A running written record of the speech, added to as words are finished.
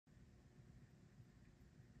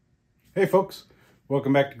Hey folks,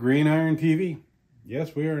 welcome back to Green Iron TV.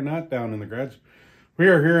 Yes, we are not down in the garage. We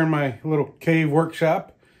are here in my little cave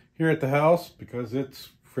workshop here at the house because it's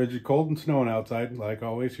frigid cold and snowing outside, like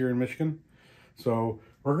always here in Michigan. So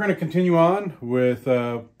we're going to continue on with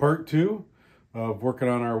part 2 of working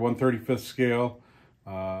on our 1/35th scale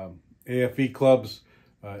AFV clubs,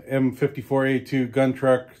 M54a2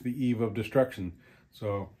 Guntruck, the Eve of Destruction.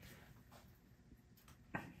 So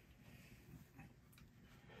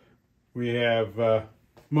we have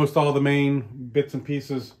most all the main bits and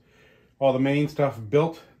pieces, all the main stuff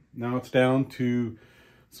built. Now it's down to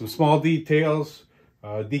some small details,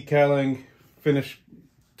 decaling, finish,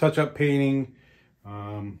 touch-up painting,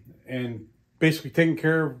 and basically taking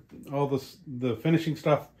care of all the finishing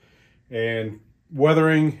stuff and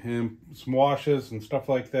weathering and some washes and stuff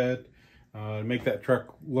like that to make that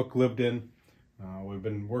truck look lived in. We've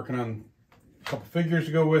been working on a couple figures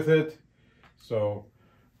to go with it. So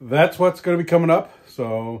that's what's going to be coming up.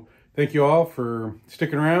 So thank you all for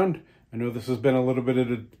sticking around. I know this has been a little bit of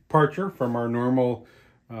a departure from our normal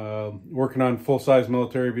working on full-size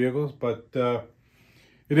military vehicles, but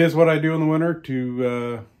it is what I do in the winter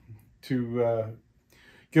to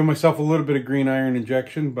give myself a little bit of green iron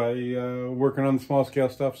injection by working on the small scale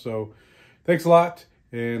stuff. So thanks a lot,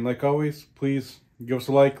 and like always, please give us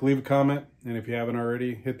a like, leave a comment, and if you haven't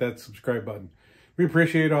already, hit that subscribe button. We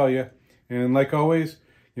appreciate all you, and like always,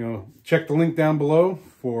 you know, check the link down below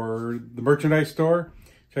for the merchandise store.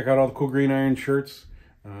 Check out all the cool green iron shirts.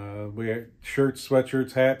 We got shirts,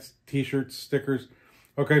 sweatshirts, hats, t-shirts, stickers,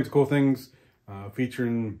 all kinds of cool things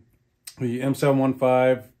featuring the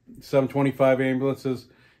M715, 725 ambulances,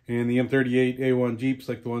 and the M38A1 Jeeps,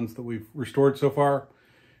 like the ones that we've restored so far.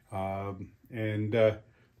 And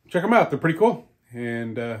check them out. They're pretty cool.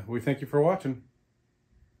 And we thank you for watching.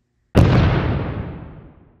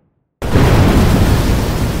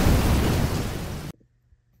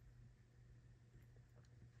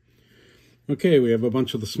 Okay, we have a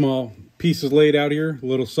bunch of the small pieces laid out here,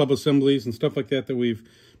 little sub-assemblies and stuff like that that we've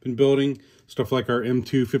been building. Stuff like our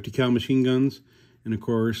M2 50 cal machine guns. And of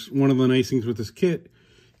course, one of the nice things with this kit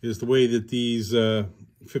is the way that these 50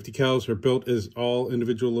 cals are built as all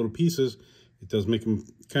individual little pieces. It does make them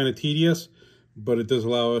kind of tedious, but it does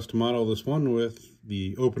allow us to model this one with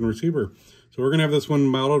the open receiver. So we're going to have this one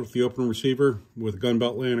modeled with the open receiver with a gun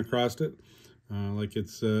belt laying across it, like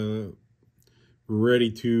it's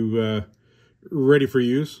ready for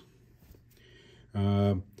use.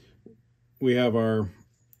 We have our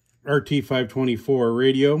RT524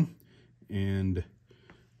 radio, and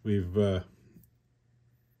we've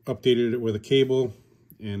updated it with a cable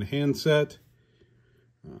and a handset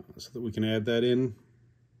so that we can add that in.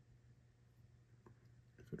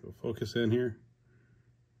 If it will focus in here.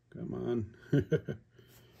 Come on.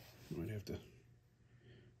 Might have to.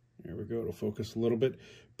 There we go. It'll focus a little bit.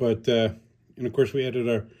 But, and of course we added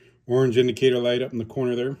our orange indicator light up in the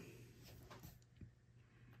corner there.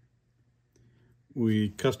 We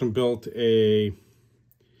custom built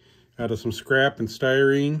out of some scrap and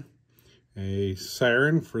styrene, a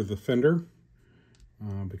siren for the fender,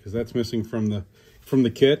 because that's missing from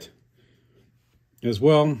the kit as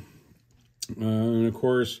well. And of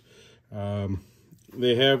course,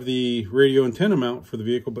 they have the radio antenna mount for the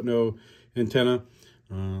vehicle, but no antenna.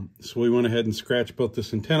 So we went ahead and scratch built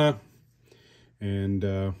this antenna,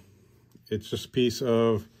 and it's just a piece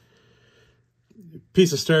of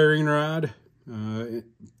styrene rod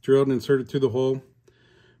drilled and inserted through the hole.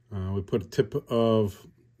 We put a tip of,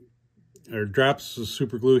 or drops of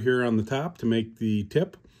super glue here on the top to make the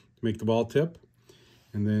tip, to make the ball tip.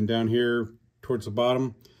 And then down here towards the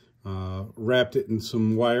bottom, wrapped it in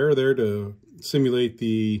some wire there to simulate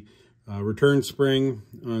the return spring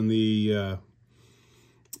on the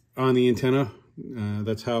antenna.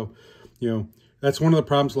 That's how, you know, that's one of the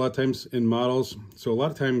problems a lot of times in models. So a lot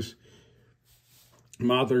of times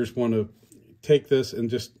modelers want to take this and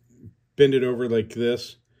just bend it over like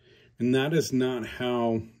this. And that is not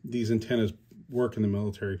how these antennas work in the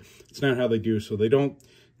military. It's not how they do. So they don't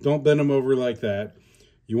bend them over like that.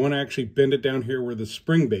 You want to actually bend it down here where the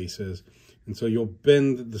spring base is. And so you'll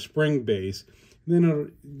bend the spring base.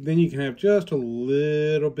 Then you can have just a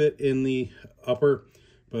little bit in the upper.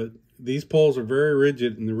 But these poles are very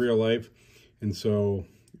rigid in the real life. And so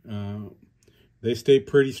they stay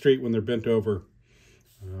pretty straight when they're bent over.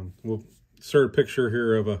 We'll insert a picture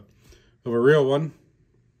here of a real one.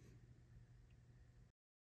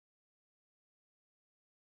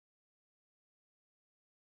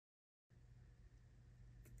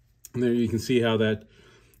 And there you can see how that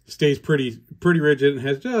stays pretty rigid and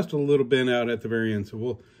has just a little bend out at the very end.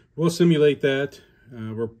 So we'll simulate that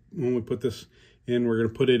When we put this in, we're going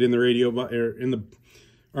to put it in the in the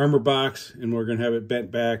armor box, and we're going to have it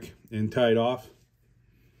bent back and tied off.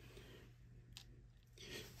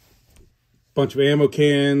 Bunch of ammo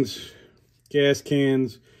cans, gas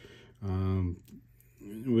cans.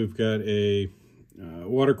 We've got a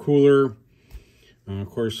water cooler. Of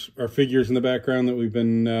course, our figures in the background that we've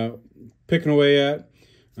been picking away at.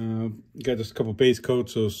 Got just a couple base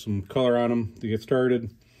coats, so some color on them to get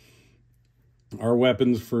started. Our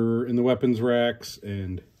weapons in the weapons racks,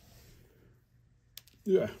 and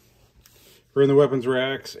yeah, we're in the weapons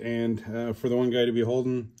racks, and for the one guy to be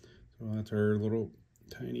holding. So that's our little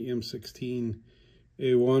tiny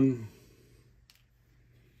M54a2.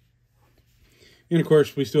 And of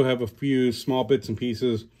course, we still have a few small bits and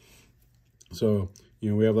pieces. So, you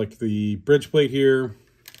know, we have like the bridge plate here,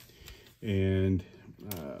 and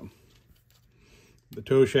the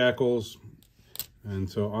toe shackles. And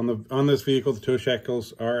so on this vehicle, the toe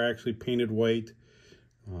shackles are actually painted white.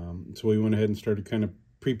 So we went ahead and started kind of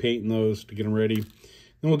pre-painting those to get them ready.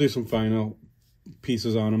 Then we'll do some final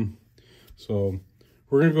pieces on them. So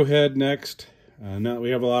we're going to go ahead next, now that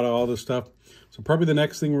we have a lot of all this stuff. So probably the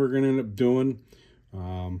next thing we're going to end up doing,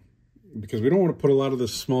 because we don't want to put a lot of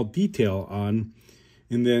this small detail on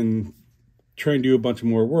and then try and do a bunch of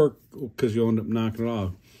more work, because you'll end up knocking it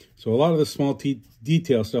off. So a lot of the small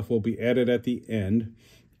detail stuff will be added at the end.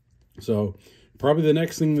 So probably the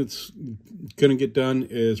next thing that's going to get done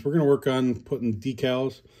is we're going to work on putting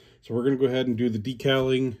decals. So we're going to go ahead and do the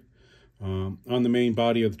decaling on the main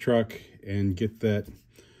body of the truck and get that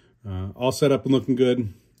all set up and looking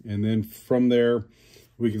good. And then from there,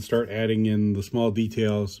 we can start adding in the small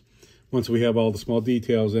details. Once we have all the small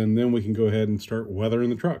details in, then we can go ahead and start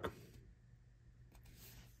weathering the truck.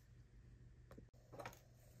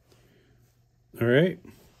 All right,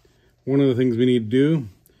 one of the things we need to do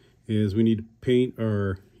is we need to paint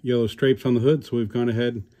our yellow stripes on the hood. So we've gone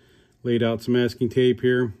ahead, laid out some masking tape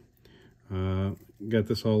here. Got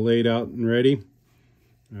this all laid out and ready.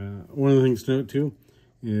 One of the things to note too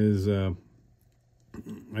is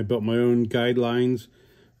I built my own guidelines.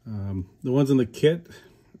 The ones in the kit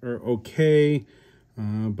are okay,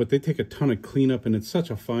 but they take a ton of cleanup, and it's such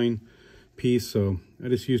a fine piece. So I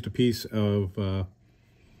just used a piece of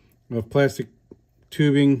plastic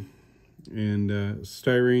tubing and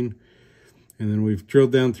styrene, and then we've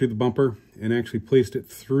drilled down through the bumper and actually placed it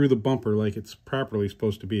through the bumper like it's properly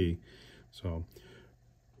supposed to be. So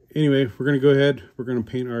anyway, we're going to go ahead, we're going to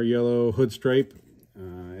paint our yellow hood stripe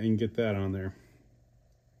and get that on there.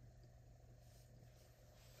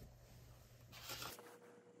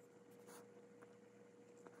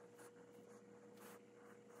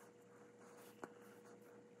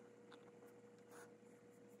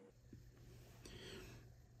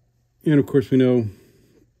 And of course, we know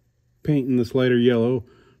painting this lighter yellow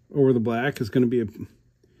over the black is going to be a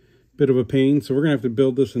bit of a pain. So we're going to have to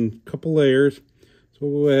build this in a couple layers. So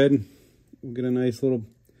we'll go ahead and we'll get a nice little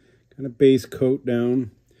kind of base coat down.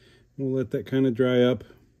 We'll let that kind of dry up.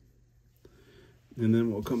 And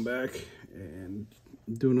then we'll come back and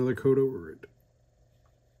do another coat over it.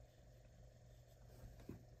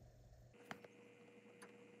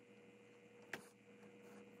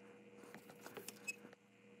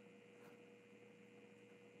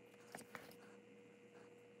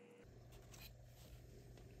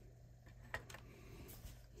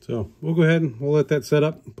 So we'll go ahead and we'll let that set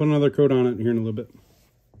up, put another coat on it here in a little bit.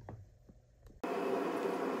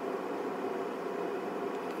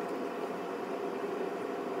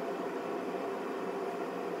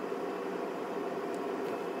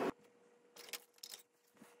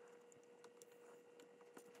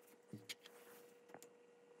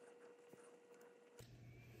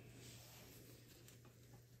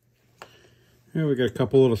 Here we got a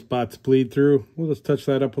couple little spots bleed through. We'll just touch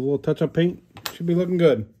that up with a little touch-up paint. Should be looking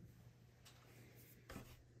good.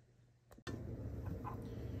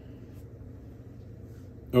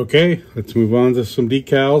 Okay, let's move on to some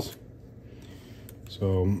decals.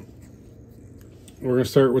 So we're going to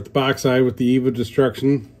start with the box side with the Eve of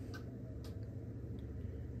Destruction.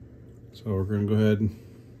 So we're going to go ahead and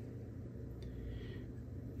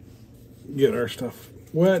get our stuff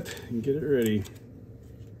wet and get it ready.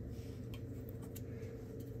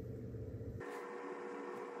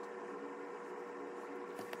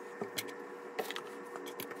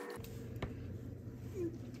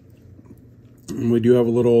 And we do have a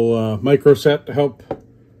little micro set to help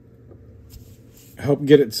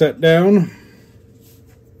get it set down.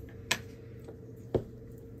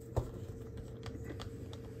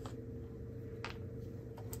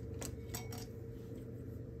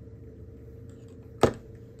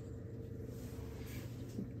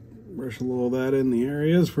 Brush a little of that in the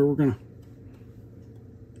areas where we're going to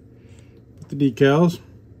put the decals.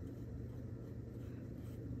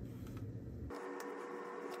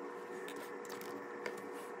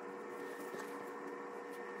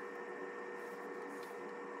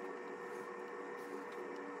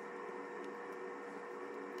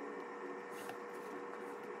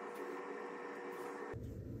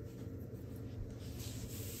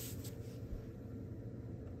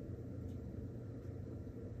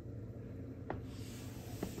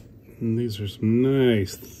 And these are some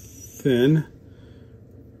nice thin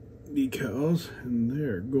decals, and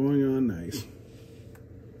they're going on nice.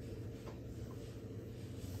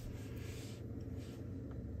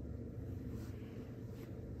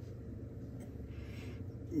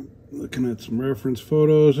 Looking at some reference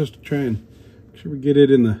photos just to try and make sure we get it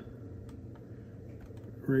in the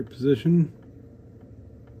right position.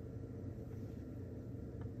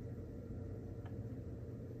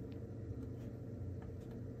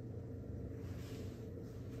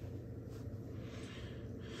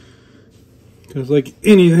 Because like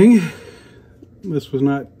anything, this was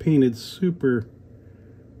not painted super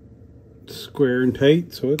square and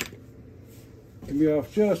tight, so it can be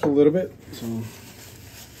off just a little bit. So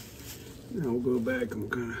now we'll go back and we'll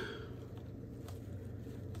kind of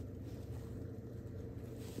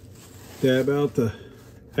dab out the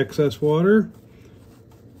excess water.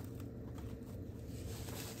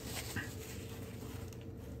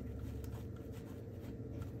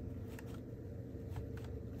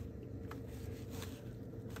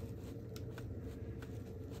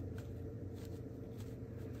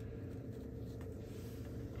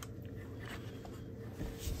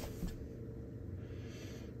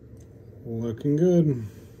 Looking good.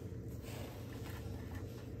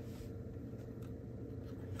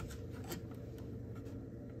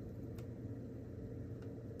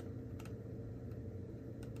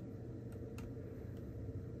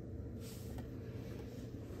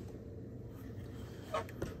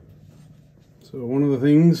 So one of the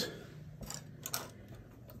things,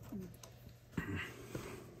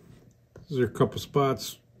 these are a couple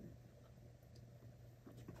spots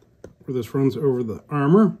where this runs over the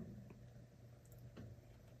armor.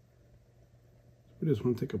 We just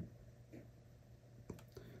want to take a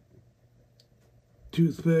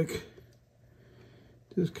toothpick,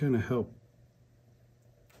 just kind of help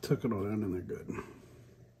tuck it all down in there good.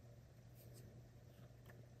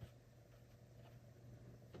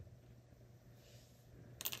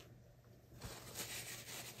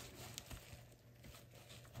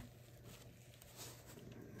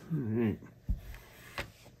 All right.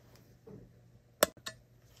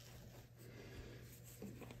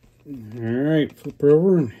 All right, flip her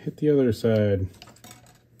over and hit the other side.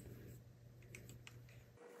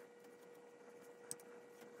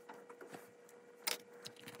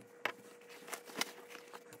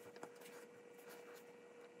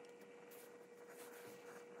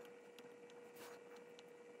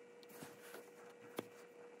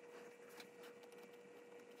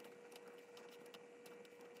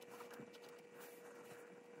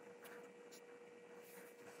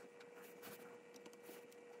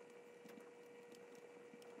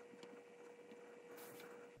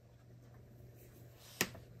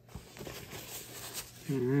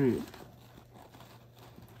 All right.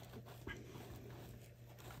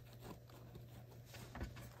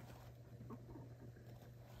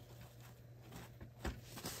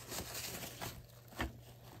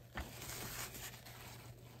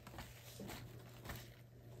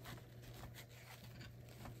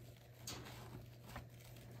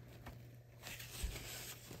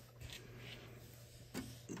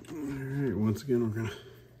 Alright, once again, we're going to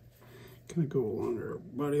kind of go along our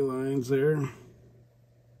body lines there.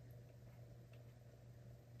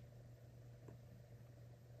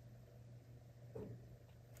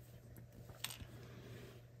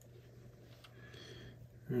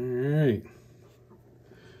 Alright,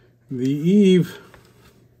 the eave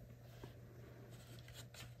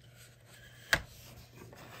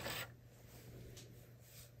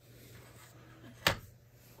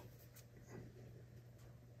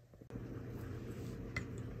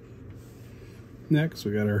next.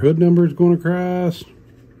 We got our hood numbers going across.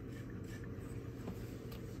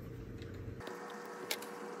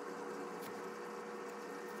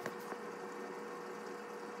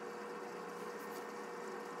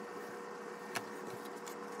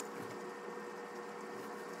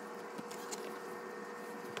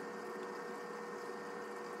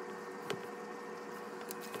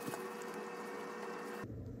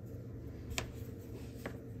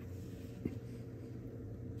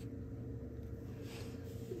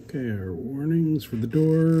 Okay, our warnings for the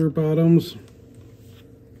door bottoms.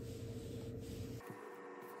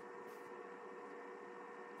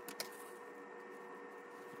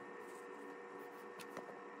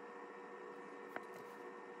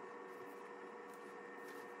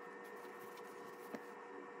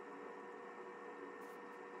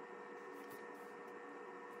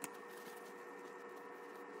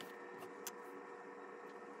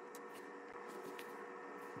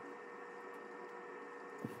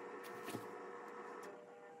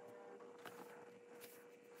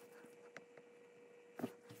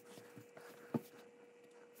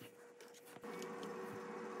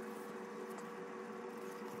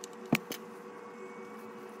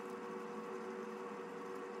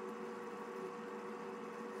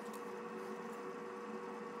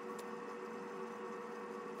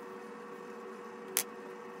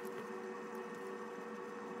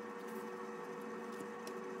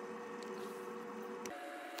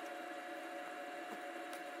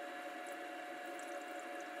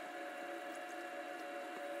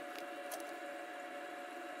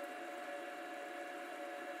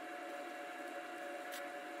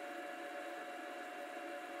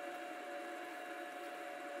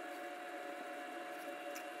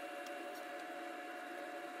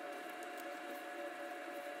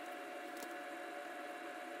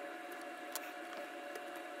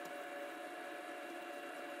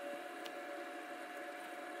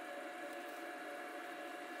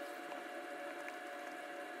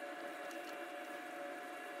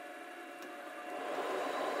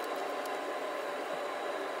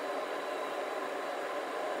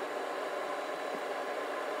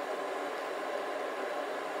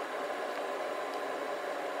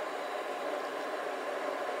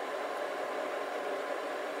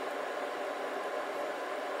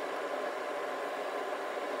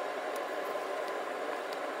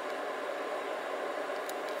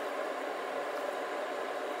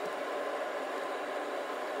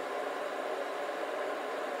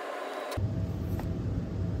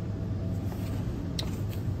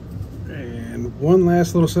 one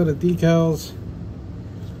last little set of decals.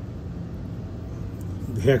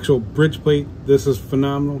 The actual bridge plate, this is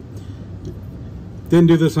phenomenal. Didn't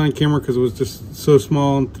do this on camera because it was just so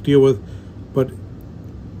small to deal with, but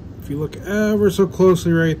if you look ever so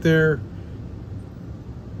closely right there,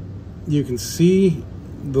 you can see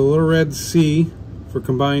the little red C for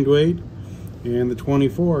combined weight and the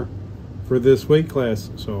 24 for this weight class.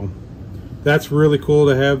 So that's really cool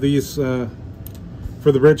to have these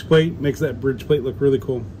for the bridge plate. Makes that bridge plate look really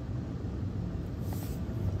cool.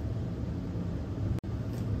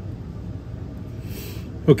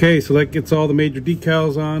 Okay, so that gets all the major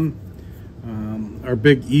decals on. Our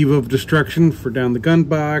big Eve of Destruction for down the gun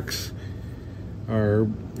box, our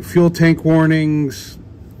fuel tank warnings,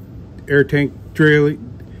 air tank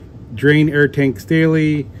drain air tanks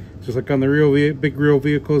daily, just like on the big real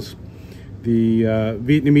vehicles. The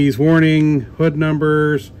Vietnamese warning, hood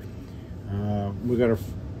numbers. We got our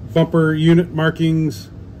bumper unit markings.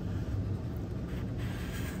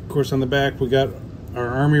 Of course, on the back we got our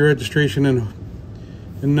Army registration and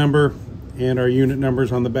number and our unit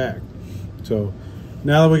numbers on the back. So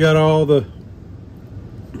now that we got all the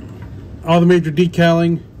major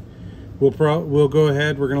decaling, we'll go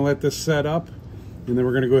ahead. We're going to let this set up, and then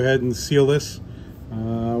we're going to go ahead and seal this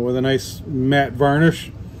with a nice matte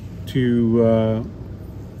varnish to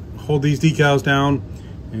hold these decals down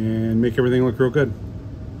and make everything look real good.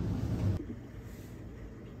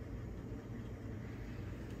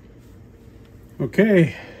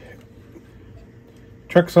 Okay,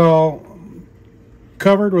 truck's all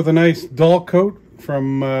covered with a nice dull coat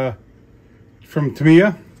from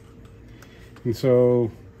Tamiya, and so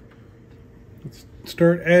let's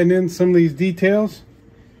start adding in some of these details.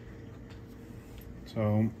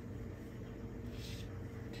 So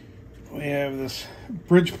we have this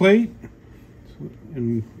bridge plate,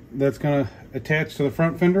 and that's going to attach to the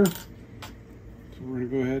front fender. So we're going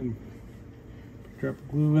to go ahead and drop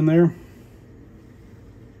glue in there.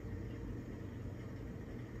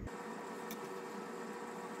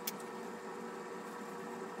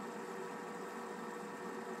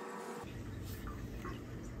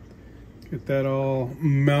 Get that all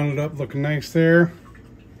mounted up, looking nice there.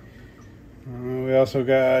 We also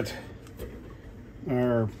got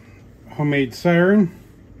our homemade siren.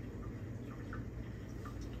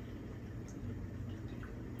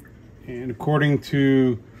 And according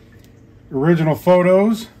to original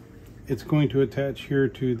photos, it's going to attach here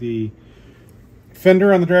to the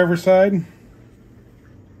fender on the driver's side.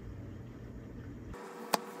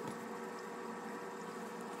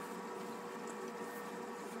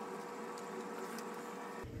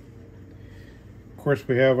 Of course,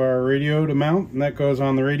 we have our radio to mount, and that goes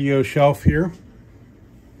on the radio shelf here.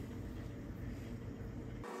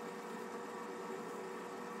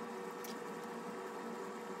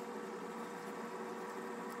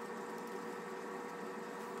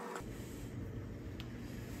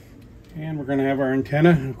 And we're going to have our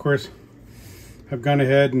antenna. Of course, I've gone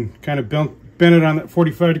ahead and kind of bent it on that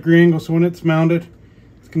 45-degree angle, so when it's mounted,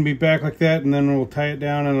 it's going to be back like that, and then we'll tie it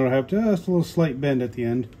down, and it'll have just a little slight bend at the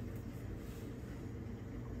end.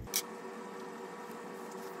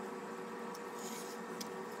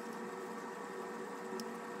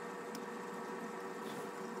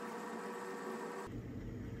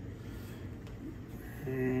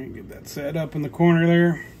 And get that set up in the corner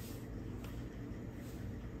there.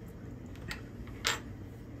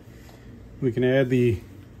 We can add the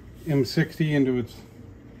M60 into its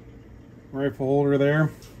rifle holder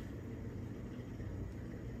there.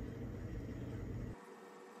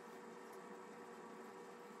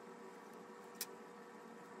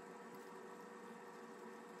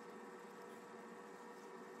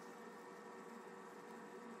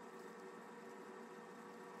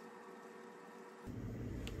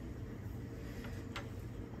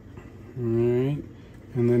 All right,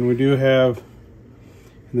 and then we do have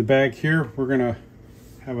in the bag here, we're going to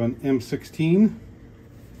have an M16.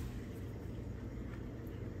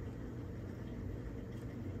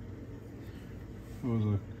 It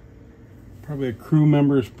was probably a crew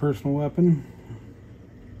member's personal weapon.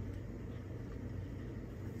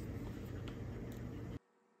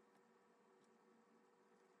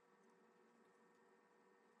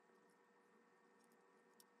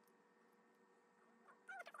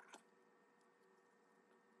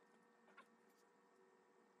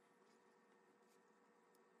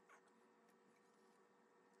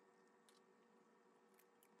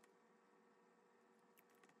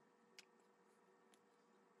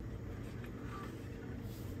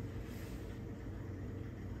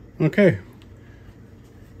 Okay,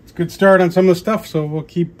 it's a good start on some of the stuff, so we'll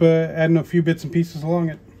keep adding a few bits and pieces along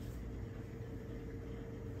it.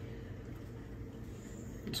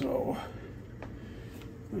 So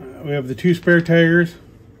we have the 2 spare tires,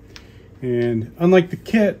 and unlike the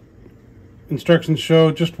kit, instructions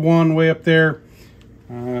show just one way up there.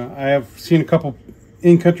 I have seen a couple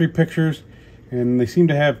in-country pictures, and they seem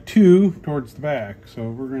to have 2 towards the back. So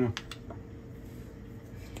we're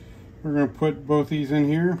gonna put both these in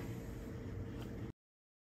here.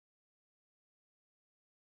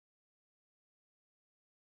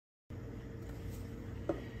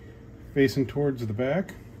 Facing towards the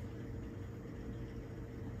back.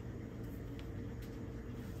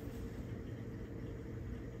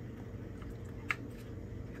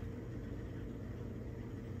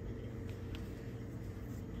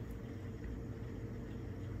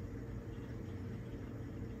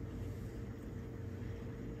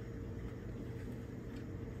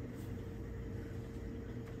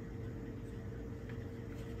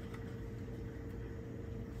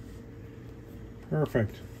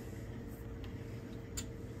 Perfect.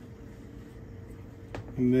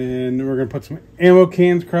 And then we're going to put some ammo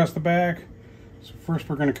cans across the back. So first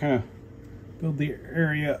we're going to kind of build the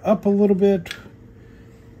area up a little bit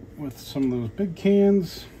with some of those big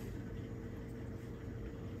cans.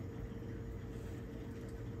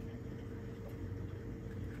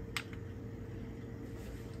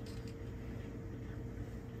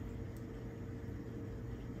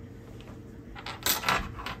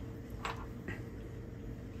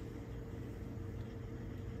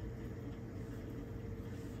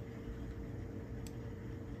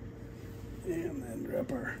 And then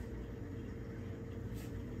drop our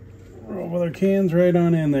roll with our cans right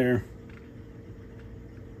on in there.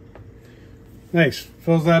 Nice.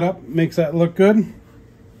 Fills that up, makes that look good.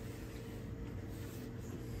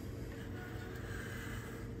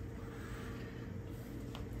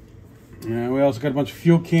 We also got a bunch of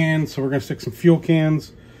fuel cans, so we're going to stick some fuel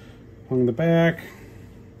cans along the back.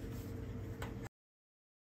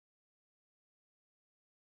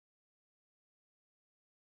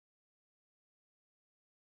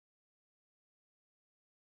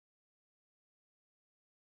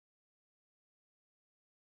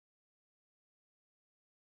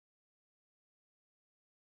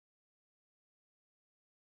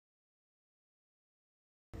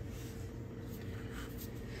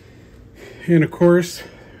 And of course,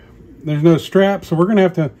 there's no strap, so we're going to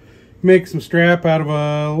have to make some strap out of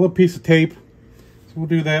a little piece of tape. So we'll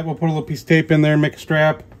do that. We'll put a little piece of tape in there, make a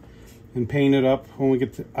strap, and paint it up when we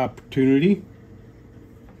get the opportunity.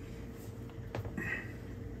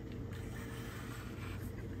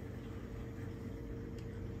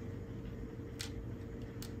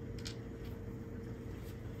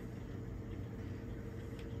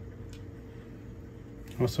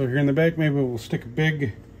 Also here in the back, maybe we'll stick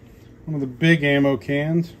one of the big ammo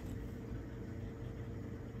cans.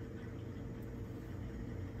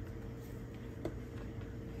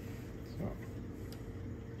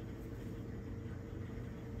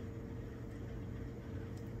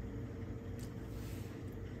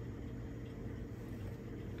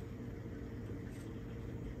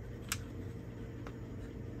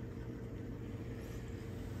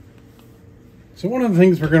 So one of the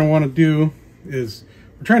things we're going to want to do is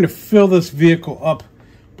we're trying to fill this vehicle up,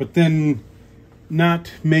 but then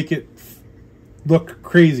not make it look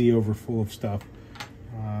crazy over full of stuff.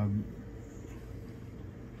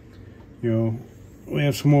 We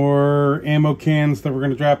have some more ammo cans that we're going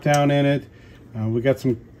to drop down in it. We got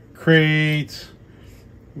some crates.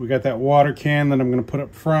 We got that water can that I'm going to put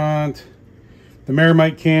up front. The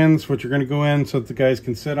Meramite cans, which are going to go in so that the guys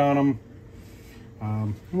can sit on them.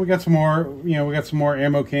 And we got some more, we got some more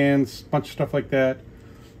ammo cans, a bunch of stuff like that.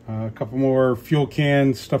 A couple more fuel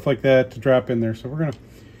cans, stuff like that to drop in there. So we're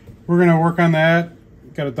gonna work on that.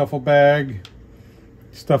 Got a duffel bag,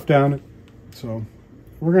 stuff down it. So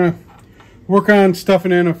we're gonna work on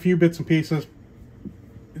stuffing in a few bits and pieces.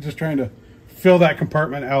 Just trying to fill that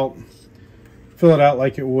compartment out, fill it out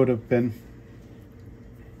like it would have been.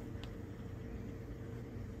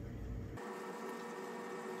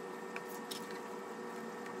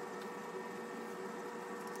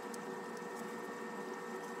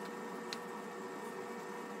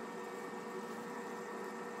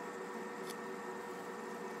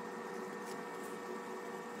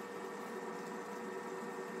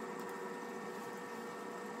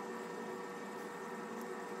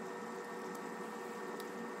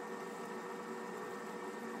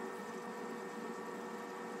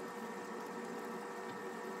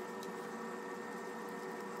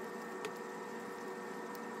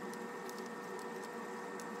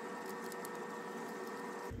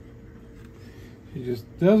 He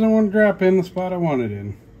just doesn't want to drop in the spot I want it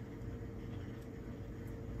in.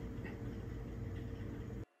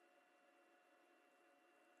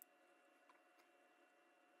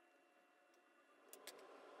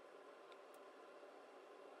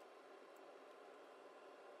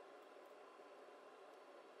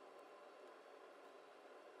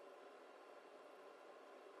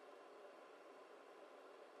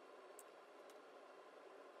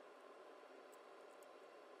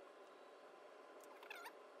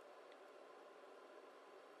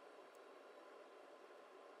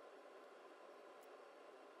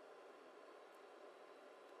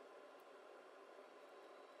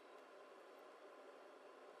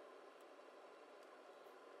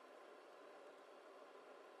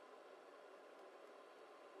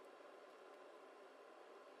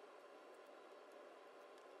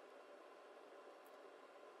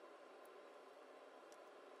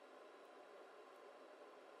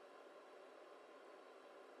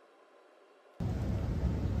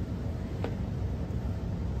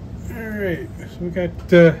 Alright, so we got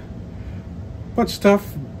a bunch of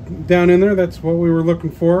stuff down in there. That's what we were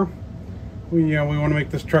looking for. We want to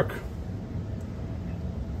make this truck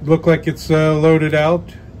look like it's loaded out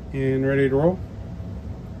and ready to roll.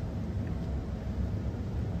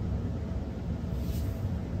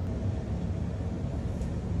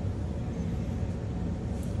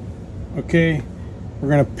 Okay, we're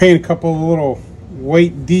going to paint a couple of little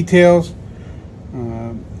white details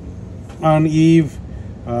on Eve.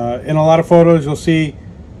 In a lot of photos you'll see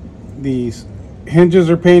these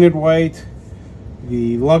hinges are painted white,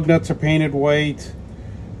 the lug nuts are painted white,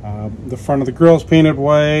 the front of the grill is painted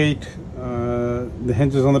white, the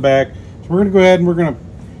hinges on the back. So we're going to go ahead and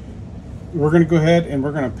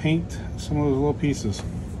we're going to paint some of those little pieces.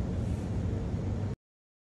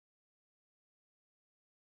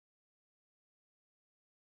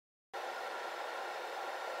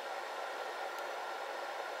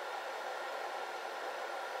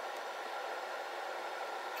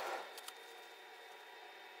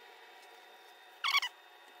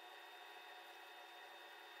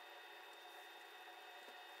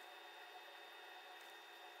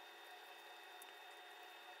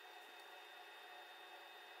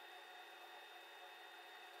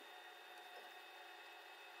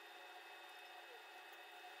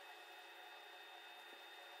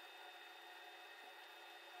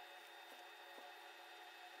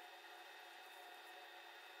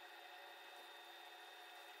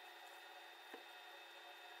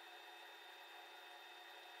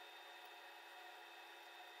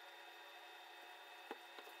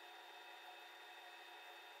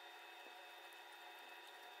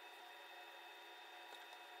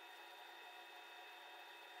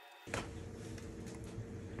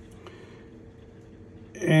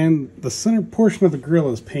 And the center portion of the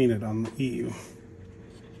grill is painted on the Eve.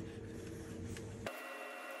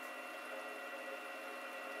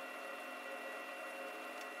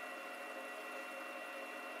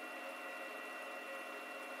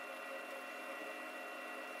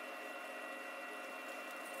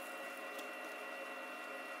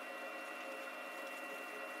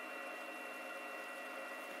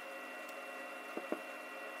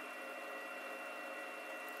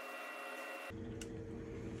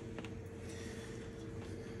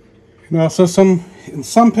 And also in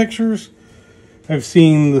some pictures I've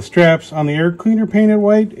seen the straps on the air cleaner painted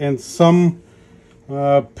white, and some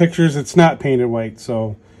pictures it's not painted white.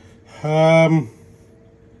 So I'm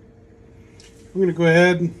going to go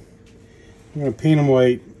ahead, I'm going to paint them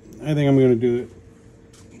white. I think I'm going to do it.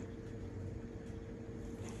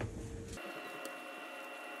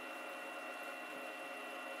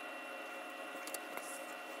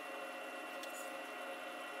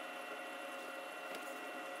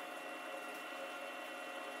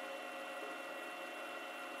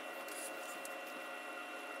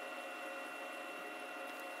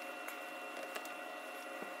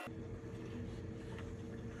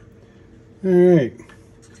 Alright,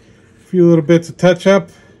 a few little bits of touch up,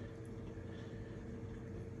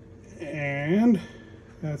 and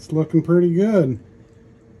that's looking pretty good.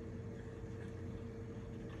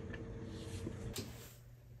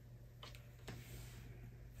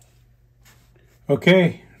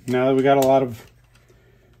 Okay, now that we got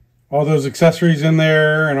all those accessories in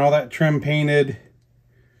there and all that trim painted,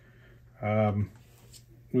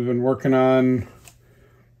 we've been working on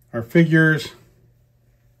our figures.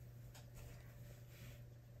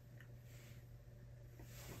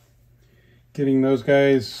 Getting those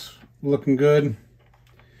guys looking good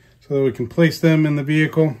so that we can place them in the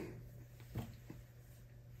vehicle.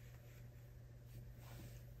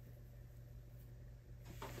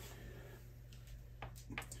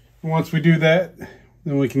 Once we do that,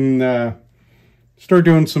 then we can start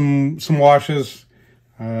doing some washes,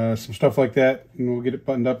 some stuff like that, and we'll get it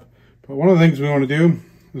buttoned up. But one of the things we want to do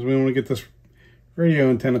is we want to get this radio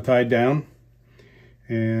antenna tied down,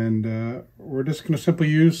 and we're just going to simply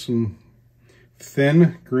use some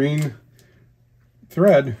thin green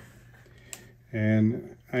thread,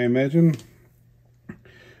 and I imagine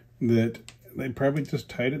that they probably just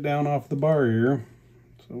tied it down off the bar here.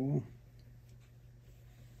 So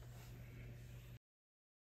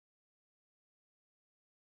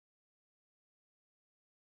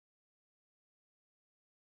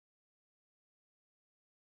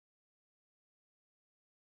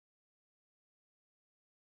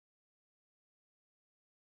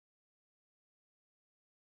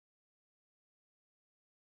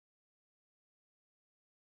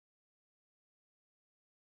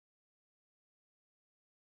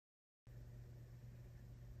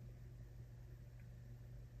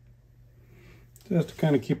just to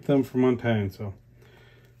kind of keep them from untying. So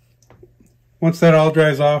once that all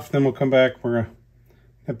dries off, then we'll come back. We're gonna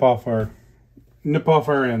nip off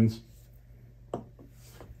our ends.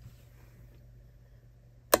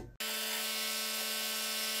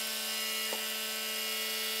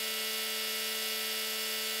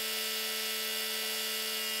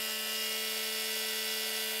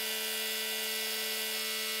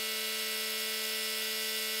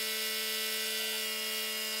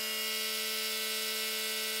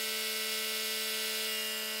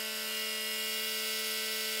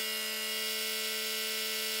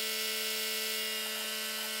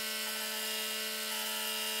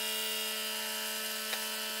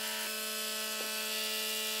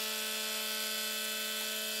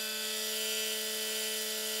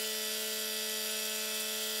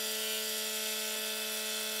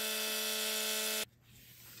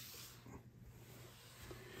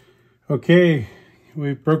 Okay,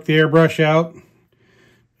 we broke the airbrush out.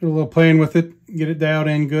 Did a little playing with it, get it dialed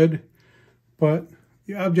in good. But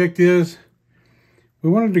the object is, we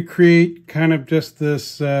wanted to create kind of just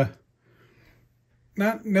this, not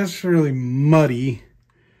necessarily muddy,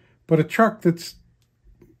 but a truck that's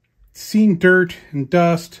seen dirt and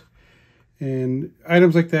dust and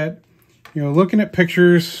items like that. You know, looking at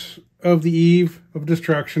pictures of the eve of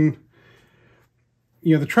destruction,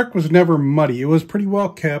 you know, the truck was never muddy. It was pretty well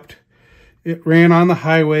kept. It ran on the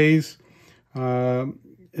highways and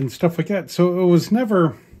stuff like that. So it was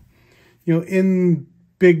never, you know, in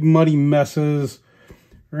big muddy messes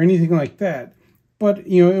or anything like that. But,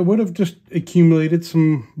 you know, it would have just accumulated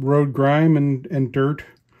some road grime and dirt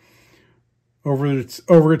over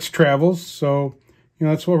its travels. So, you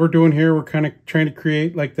know, that's what we're doing here. We're kind of trying to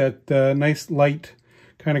create like that nice light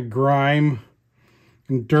kind of grime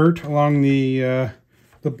and dirt along the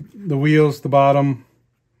wheels, the bottom.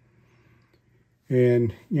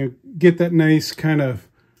 And, you know, get that nice kind of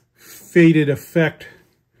faded effect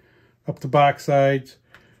up the box sides.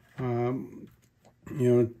 You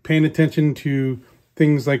know, paying attention to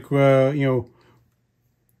things like, you know,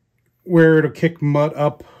 where it'll kick mud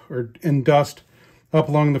up and dust up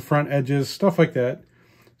along the front edges, stuff like that.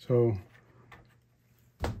 So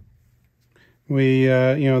we,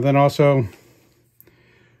 you know, then also,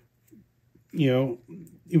 you know,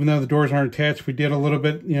 even though the doors aren't attached, we did a little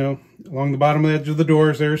bit, you know, along the bottom edge of the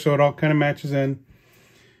doors there, so it all kind of matches in.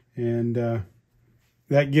 And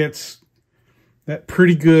that gets that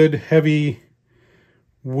pretty good heavy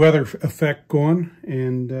weather effect going.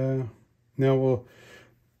 And now we'll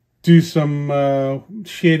do some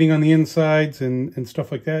shading on the insides and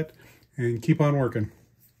stuff like that, and keep on working.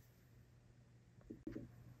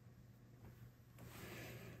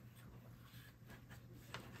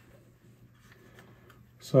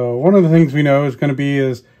 So one of the things we know is going to be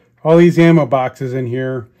is all these ammo boxes in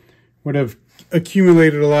here would have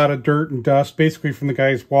accumulated a lot of dirt and dust, basically from the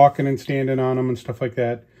guys walking and standing on them and stuff like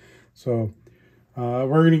that. So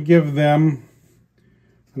we're going to give them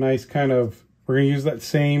a nice kind of, we're going to use that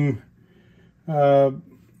same,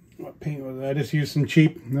 what paint was that? I just used some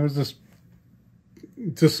cheap, there was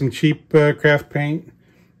just some cheap craft paint,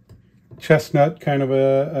 chestnut, kind of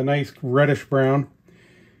a nice reddish brown.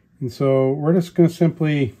 And so we're just going to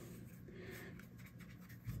simply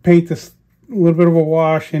paint this a little bit of a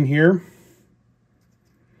wash in here.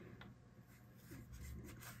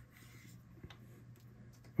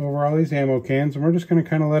 Over all these ammo cans, and we're just going to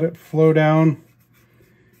kind of let it flow down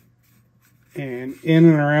and in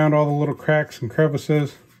and around all the little cracks and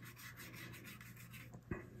crevices.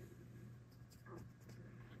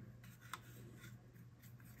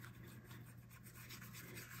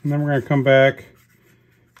 And then we're going to come back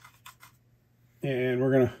and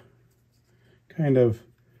we're going to kind of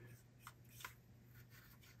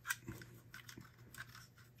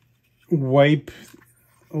wipe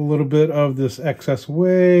a little bit of this excess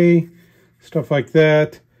away, stuff like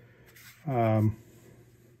that. So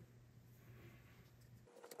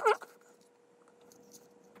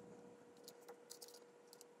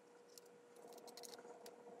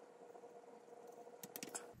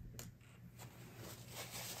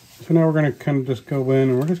now we're going to kind of just go in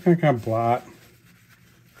and we're just going to kind of blot.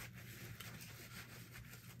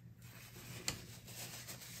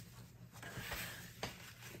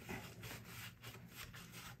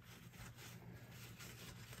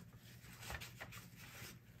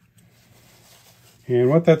 And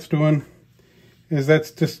what that's doing is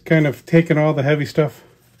that's just kind of taking all the heavy stuff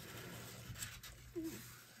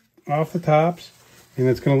off the tops, and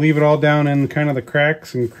it's going to leave it all down in kind of the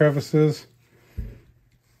cracks and crevices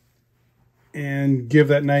and give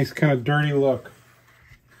that nice kind of dirty look.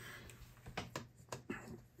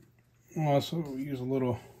 Also, use a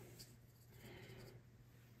little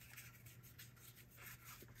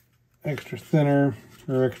extra thinner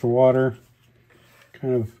or extra water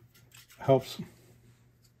kind of helps.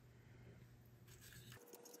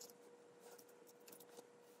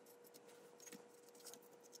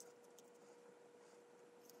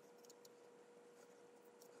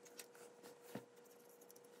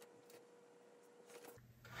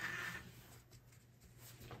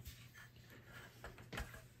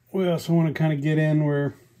 We also want to kind of get in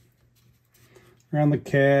where around the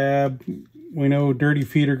cab, we know dirty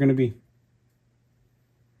feet are going to be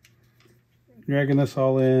dragging this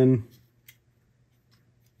all in.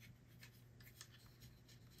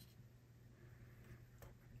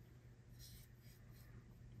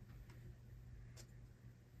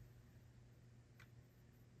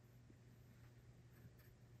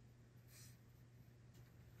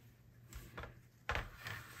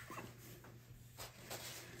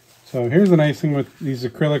 So here's the nice thing with these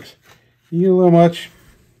acrylics. You get a little much,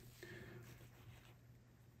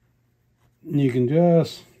 you can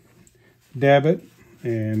just dab it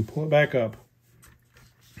and pull it back up.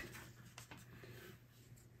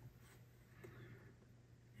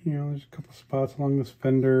 You know, there's a couple spots along this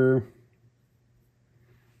fender.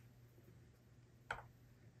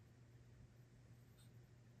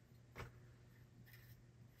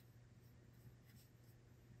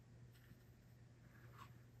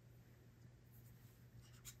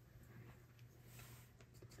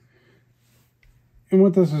 And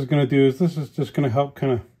what this is going to do is this is just going to help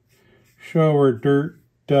kind of show where dirt,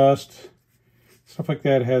 dust, stuff like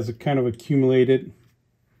that has kind of accumulated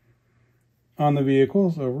on the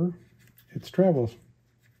vehicles over its travels.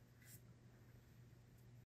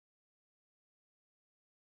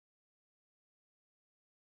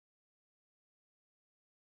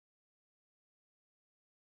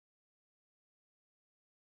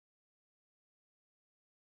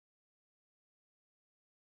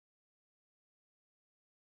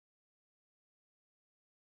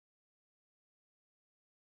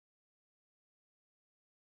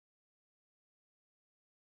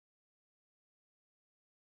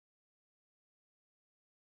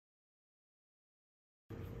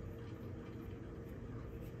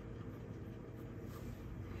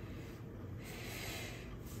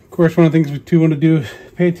 Of course, one of the things we too want to do is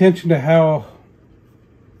pay attention to how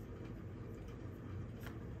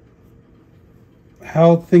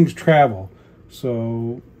things travel.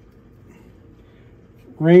 So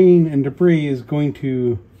rain and debris is going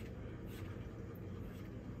to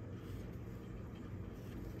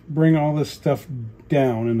bring all this stuff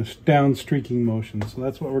down in a down streaking motion. So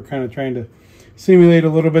that's what we're kind of trying to simulate a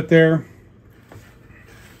little bit there.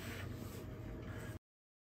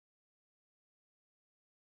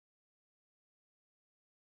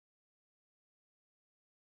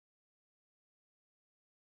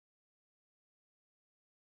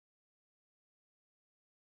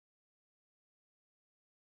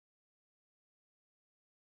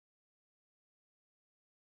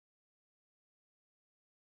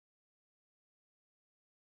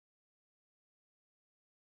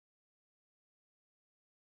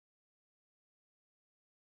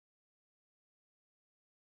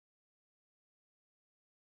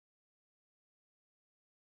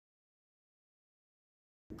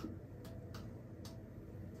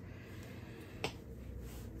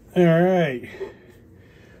 All right,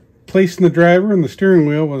 placing the driver and the steering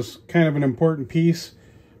wheel was kind of an important piece.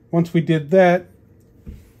 Once we did that,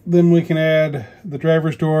 then we can add the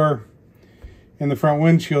driver's door and the front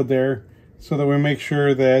windshield there so that we make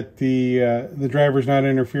sure that the driver's not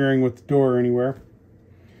interfering with the door anywhere.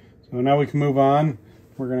 So now we can move on.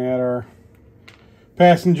 We're going to add our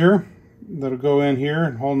passenger that'll go in here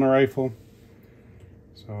and holding the rifle.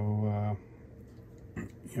 So,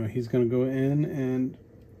 you know, he's going to go in and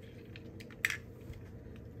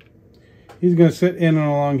he's going to sit in and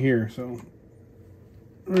along here. So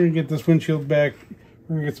we're going to get this windshield back.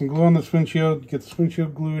 We're going to get some glue on this windshield, get this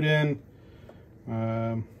windshield glued in.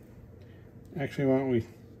 Actually, why don't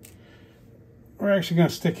we're actually going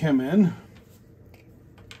to stick him in.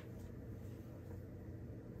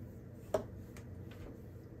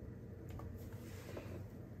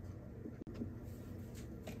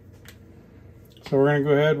 So we're going to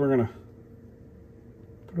go ahead, we're going to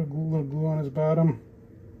put a little glue on his bottom.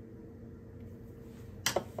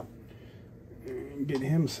 And get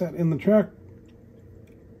him set in the truck.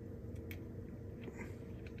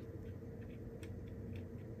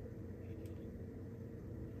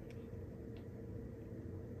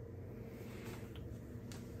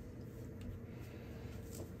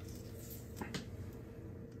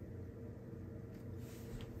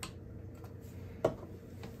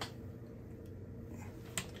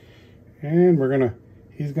 And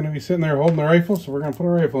he's he's going to be sitting there holding the rifle, so we're going to put a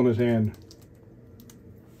rifle in his hand.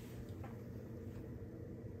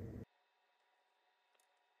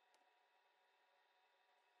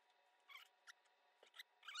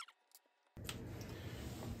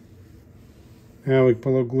 Now we can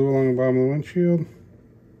put a little glue along the bottom of the windshield.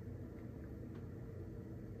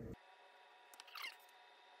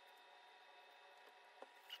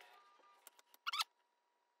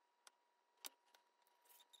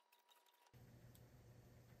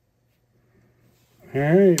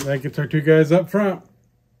 Alright, that gets our two guys up front.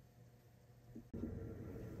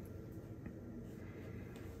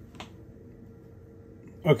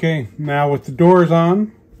 Okay, now with the doors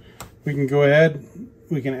on, we can go ahead,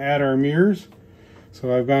 we can add our mirrors.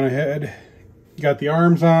 So I've gone ahead, got the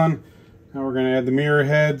arms on. Now we're going to add the mirror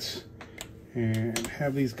heads and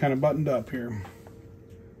have these kind of buttoned up here.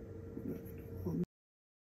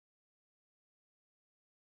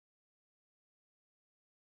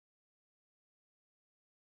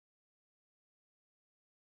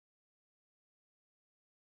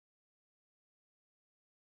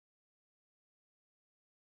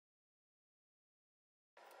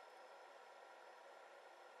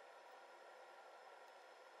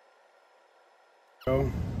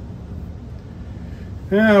 So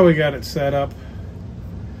now we got it set up.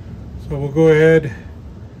 So we'll go ahead,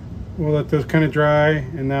 we'll let those kind of dry,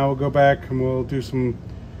 and now we'll go back and we'll do some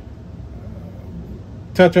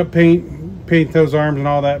touch-up paint those arms and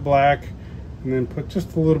all that black, and then put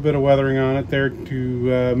just a little bit of weathering on it there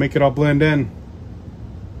to make it all blend in.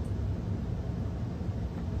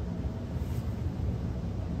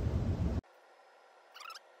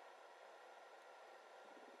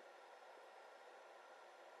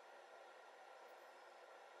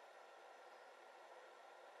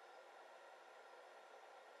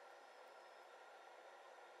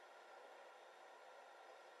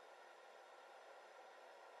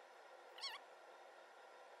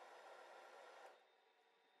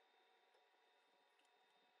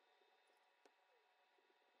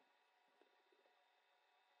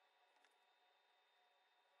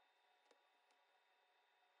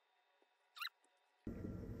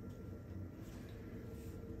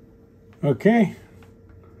 Okay,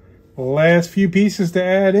 last few pieces to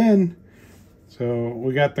add in. So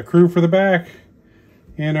we got the crew for the back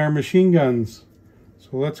and our machine guns. So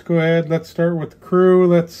let's go ahead, let's start with the crew.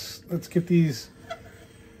 Let's get these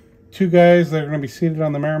two guys that are going to be seated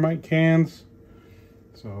on the Marmite cans.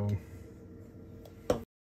 So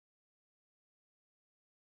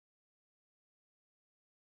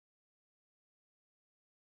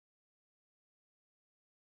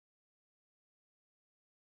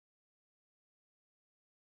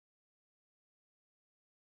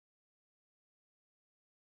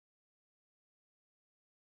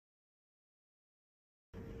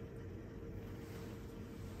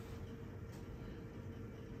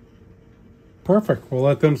perfect. We'll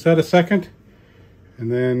let them set a second, and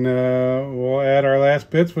then we'll add our last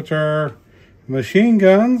bits, which are machine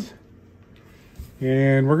guns,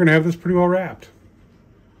 and we're going to have this pretty well wrapped.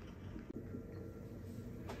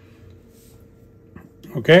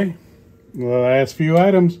 Okay, the last few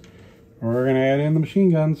items, we're going to add in the machine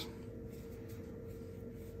guns.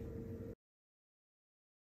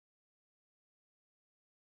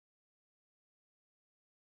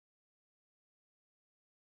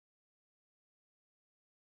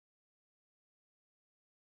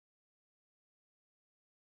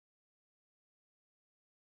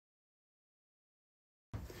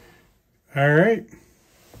 All right,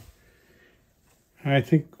 I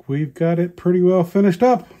think we've got it pretty well finished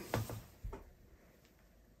up.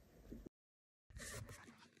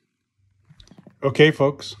 Okay,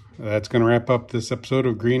 folks, that's going to wrap up this episode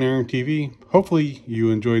of Green Iron TV. Hopefully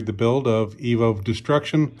you enjoyed the build of Eve of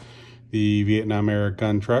Destruction, the Vietnam-era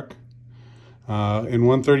gun truck, in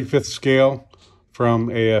 1/35th scale from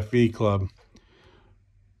AFV Club.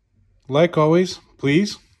 Like always,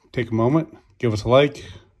 please take a moment, give us a like,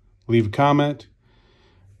 leave a comment,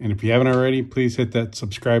 and if you haven't already, please hit that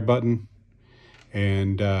subscribe button,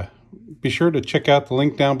 and be sure to check out the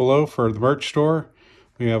link down below for the merch store.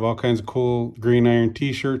 We have all kinds of cool Green Iron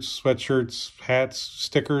t-shirts, sweatshirts, hats,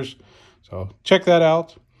 stickers, so check that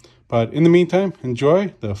out. But in the meantime,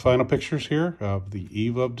 enjoy the final pictures here of the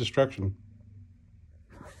Eve of Destruction.